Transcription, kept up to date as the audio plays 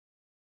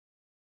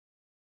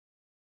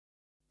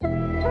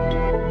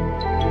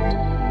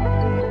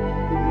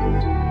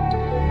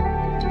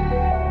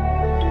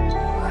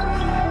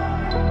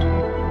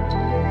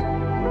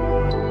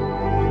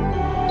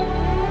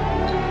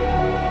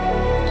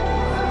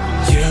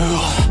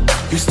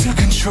used to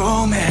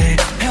control me,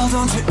 held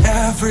on to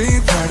every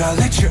word, I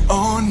let you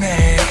own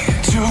me.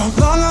 Too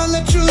long I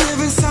let you live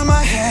inside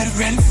my head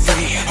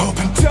rent-free.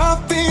 Opened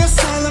up the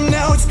asylum,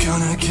 now it's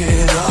gonna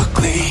get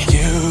ugly.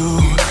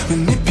 You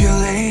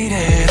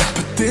manipulated,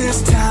 but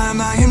this time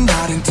I am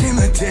not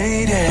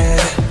intimidated.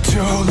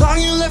 Too long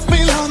you left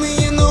me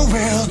lonely in the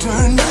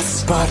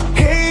wilderness, but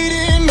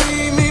hating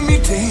me made me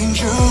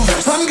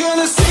dangerous. I'm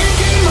gonna sink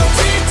in my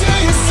teeth till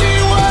you see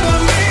what I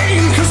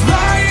mean, 'cause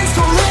lions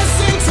don't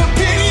listen to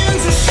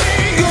billions of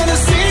sheep. Gonna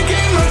sink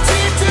in my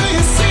teeth till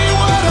you see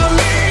what I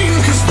mean,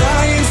 'cause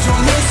lions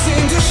don't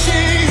listen to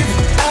sheep.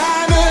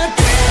 I'm a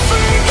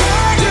different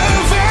kind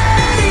of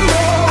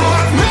animal.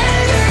 I've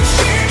made a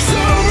change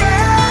so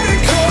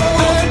radical.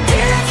 A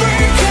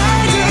different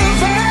kind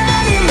of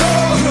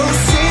animal. You'll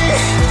see,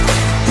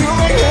 you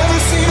ain't never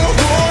seen a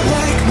war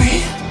like me.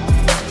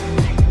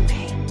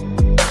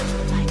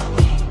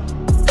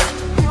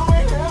 You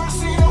ain't never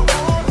seen a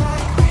war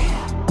like me.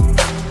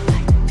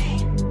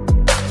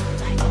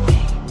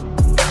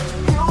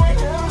 You ain't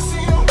never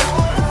seen a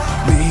war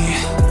like me.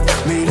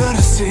 Made a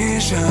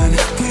decision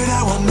that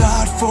I will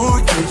not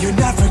forget. You're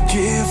not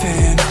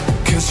forgiven,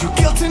 'cause you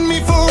guilted me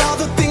for all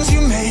the things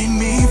you made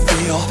me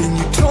feel. Then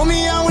you told me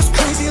I was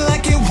crazy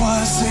like it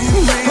wasn't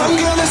real. I'm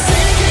gonna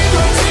sink in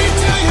my teeth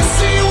till you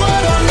see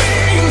what I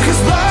mean,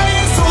 'cause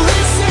lions don't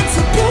listen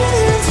to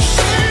billions of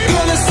sheep.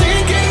 Gonna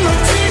sink in my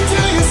teeth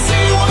till you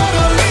see what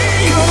I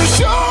mean. Gonna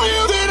show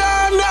you that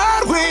I'm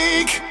not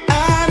weak.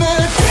 I'm a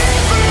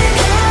different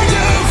kind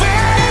of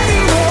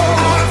animal.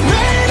 I've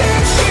made a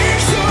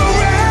change so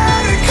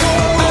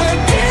radical. A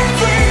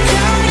different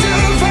kind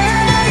of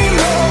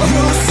animal.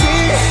 You'll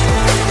see,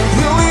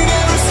 you ain't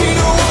never seen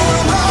a war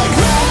like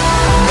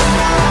mine.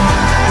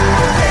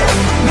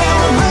 Now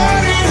I'm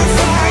ready to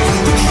fight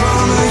the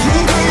trauma you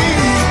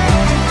bleed.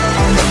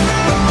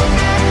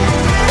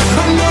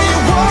 I know you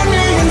want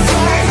me in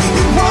fight,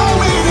 you want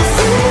me to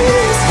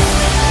freeze.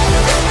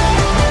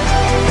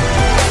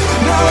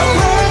 Now I'm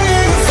ready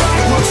to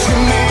fight what you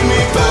made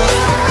me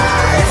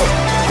believe.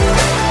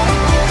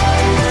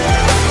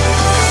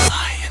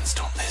 Lions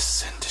don't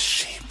listen to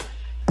sheep.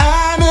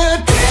 I'm a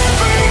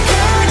different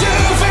kind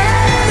of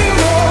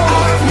animal.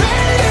 I've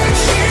made a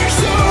change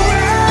so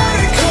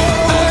radical.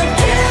 A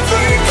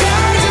different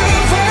kind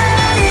of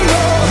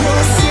animal.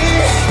 You'll see,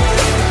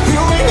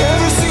 you ain't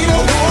never seen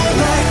a war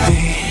like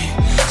me.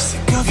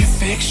 Sick of your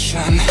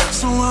fiction,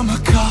 so I'ma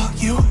call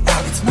you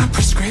out. It's my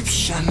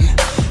prescription.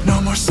 No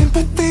more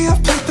sympathy,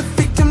 I've played the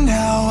victim,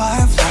 now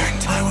I've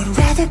learned. I would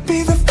rather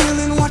be the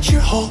villain, watch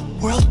your whole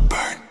world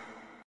burn.